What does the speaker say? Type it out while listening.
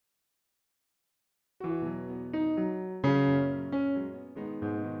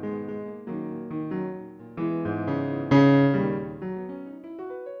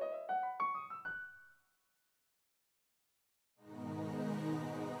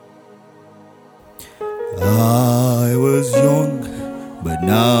I was young, but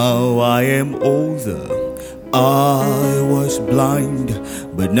now I am older. I was blind,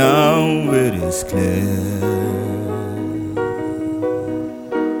 but now it is clear.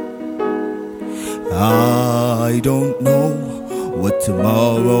 I don't know what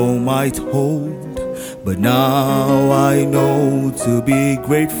tomorrow might hold, but now I know to be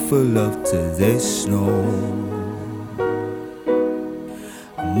grateful up to this snow.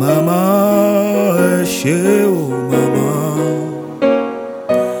 Mama, sheo, mama,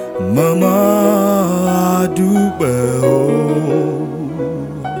 mama, dubeo,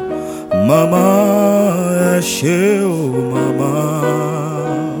 mama, sheo, mama,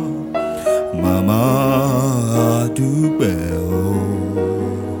 mama, dubeo.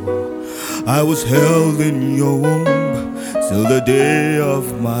 I was held in your womb till the day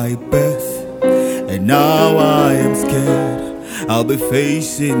of my birth, and now I am scared I'll be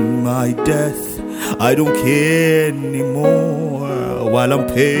facing my death. I don't care anymore while I'm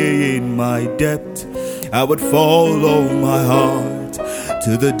paying my debt. I would follow my heart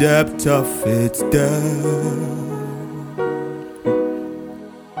to the depth of its depth.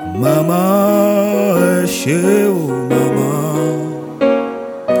 Mama, sheo, mama,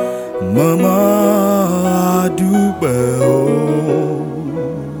 mama, dubeo,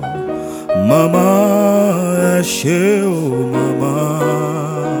 mama, sheo, mama,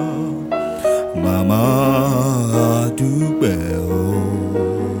 mama, dubeo,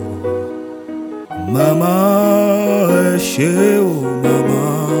 mama, sheo, mama,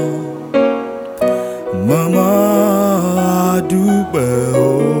 mama, dubeo,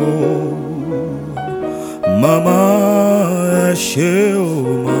 mama, sheo,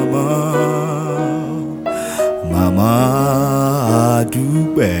 mama, mama,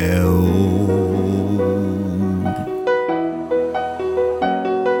 dubeo.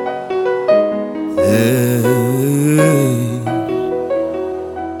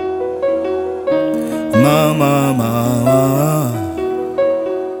 Mama, mama,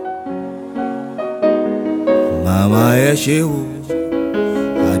 mama, sheo,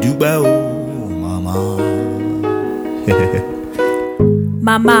 adubao, mama.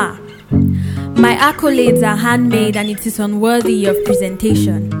 Mama, my accolades are handmade and it is unworthy of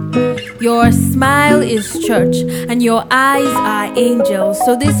presentation. Your smile is church and your eyes are angels.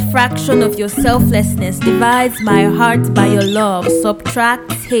 So this fraction of your selflessness divides my heart by your love,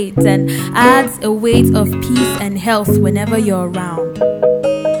 subtracts hate and adds a weight of peace and health whenever you're around.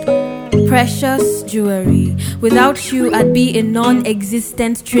 Precious jewelry. Without you, I'd be a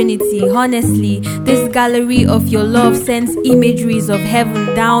non-existent trinity. Honestly, this gallery of your love sends imageries of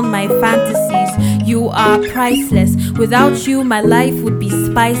heaven down my fantasies. You are priceless. Without you, my life would be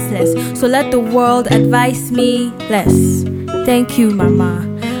spiceless. So let the world advise me less. Thank you, Mama.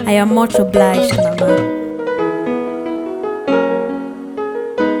 I am much obliged, Mama.